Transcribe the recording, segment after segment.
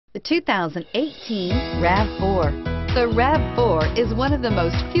The 2018 RAV4. The RAV4 is one of the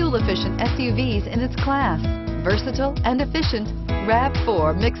most fuel-efficient SUVs in its class. Versatile and efficient,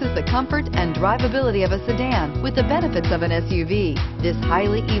 RAV4 mixes the comfort and drivability of a sedan with the benefits of an SUV. This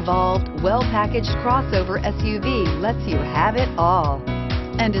highly evolved, well-packaged crossover SUV lets you have it all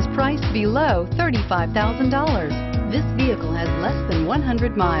and is priced below $35,000. This vehicle has less than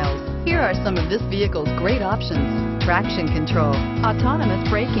 100 miles. Here are some of this vehicle's great options: traction control, autonomous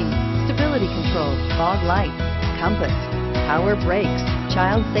braking, stability control, fog lights, compass, power brakes,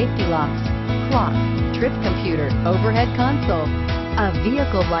 child safety locks, clock, trip computer, overhead console. A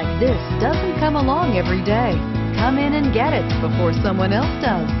vehicle like this doesn't come along every day. Come in and get it before someone else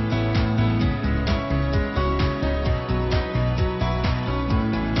does.